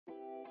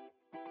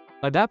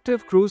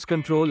Adaptive cruise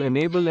control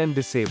enable and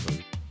disable.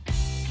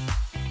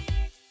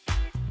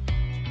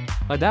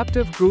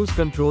 Adaptive cruise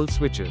control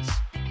switches.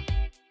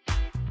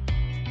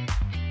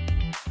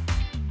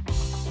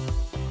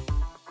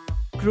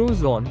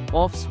 Cruise on,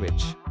 off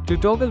switch. To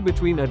toggle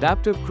between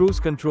adaptive cruise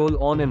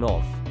control on and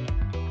off.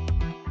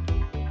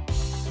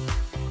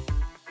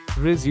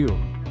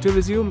 Resume. To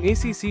resume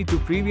ACC to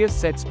previous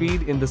set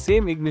speed in the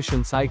same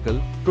ignition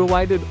cycle,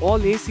 provided all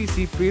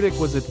ACC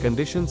prerequisite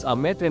conditions are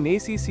met and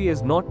ACC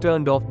is not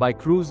turned off by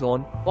cruise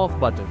on, off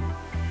button.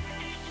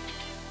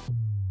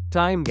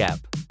 Time gap.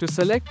 To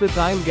select the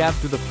time gap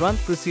to the front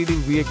preceding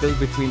vehicle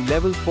between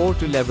level 4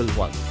 to level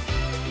 1.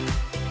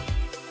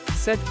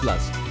 Set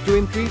plus. To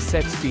increase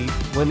set speed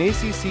when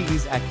ACC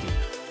is active.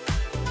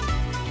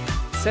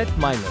 Set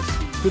minus.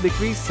 To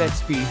decrease set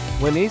speed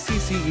when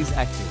ACC is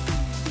active.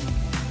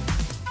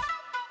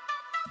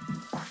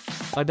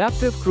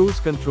 Adaptive cruise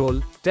control,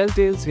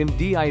 telltales in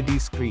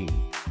DID screen.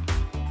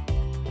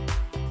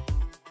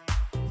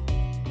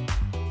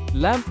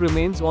 Lamp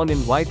remains on in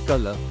white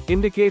color,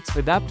 indicates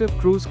adaptive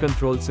cruise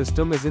control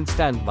system is in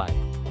standby.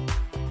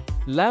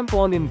 Lamp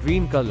on in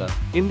green color,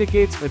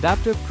 indicates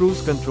adaptive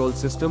cruise control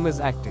system is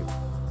active.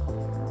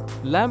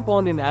 Lamp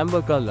on in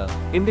amber color,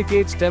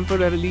 indicates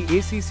temporarily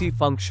ACC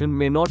function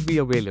may not be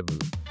available.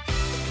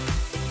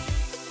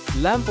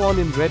 Lamp on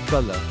in red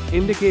color,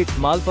 indicates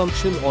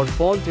malfunction or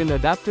fault in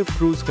adaptive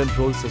cruise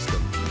control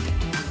system.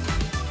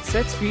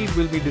 Set speed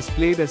will be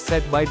displayed as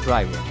set by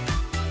driver.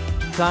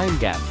 Time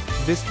gap.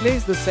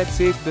 Displays the set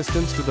safe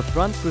distance to the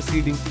front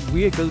preceding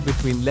vehicle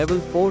between level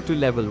 4 to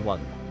level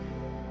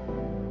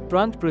 1.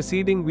 Front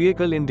preceding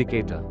vehicle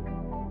indicator.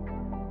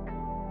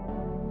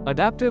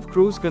 Adaptive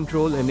cruise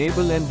control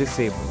enable and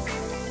disable.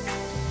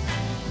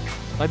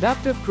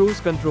 Adaptive cruise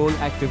control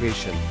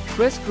activation.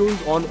 Press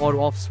cruise on or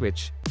off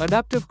switch.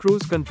 Adaptive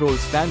cruise control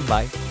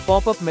standby,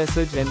 pop-up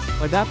message and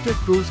adaptive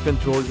cruise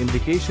control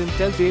indication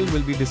telltale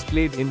will be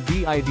displayed in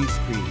DID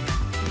screen.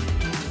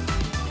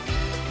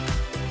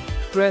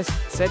 Press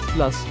set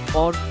plus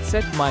or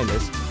set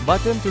minus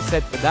button to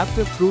set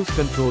adaptive cruise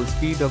control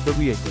speed of the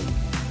vehicle.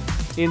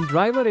 In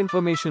driver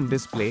information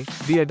display,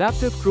 the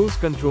adaptive cruise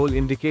control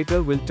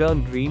indicator will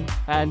turn green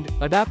and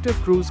adaptive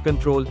cruise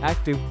control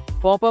active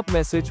pop-up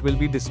message will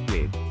be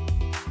displayed.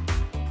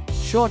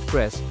 Short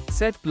press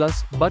set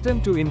plus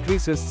button to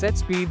increases set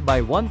speed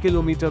by 1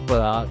 km per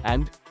hour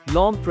and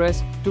long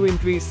press to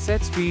increase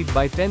set speed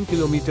by 10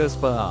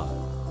 km per hour.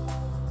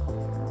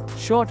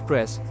 Short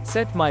press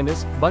set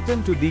minus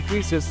button to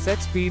decreases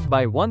set speed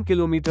by 1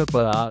 km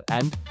per hour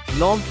and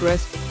long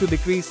press to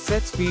decrease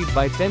set speed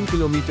by 10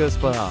 km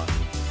per hour.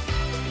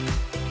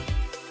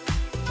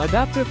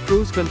 Adaptive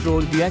cruise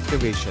control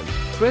deactivation.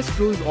 Press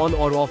cruise on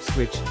or off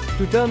switch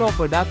to turn off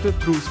adaptive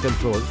cruise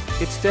control.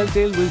 Its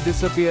telltale will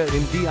disappear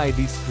in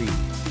DID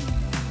screen.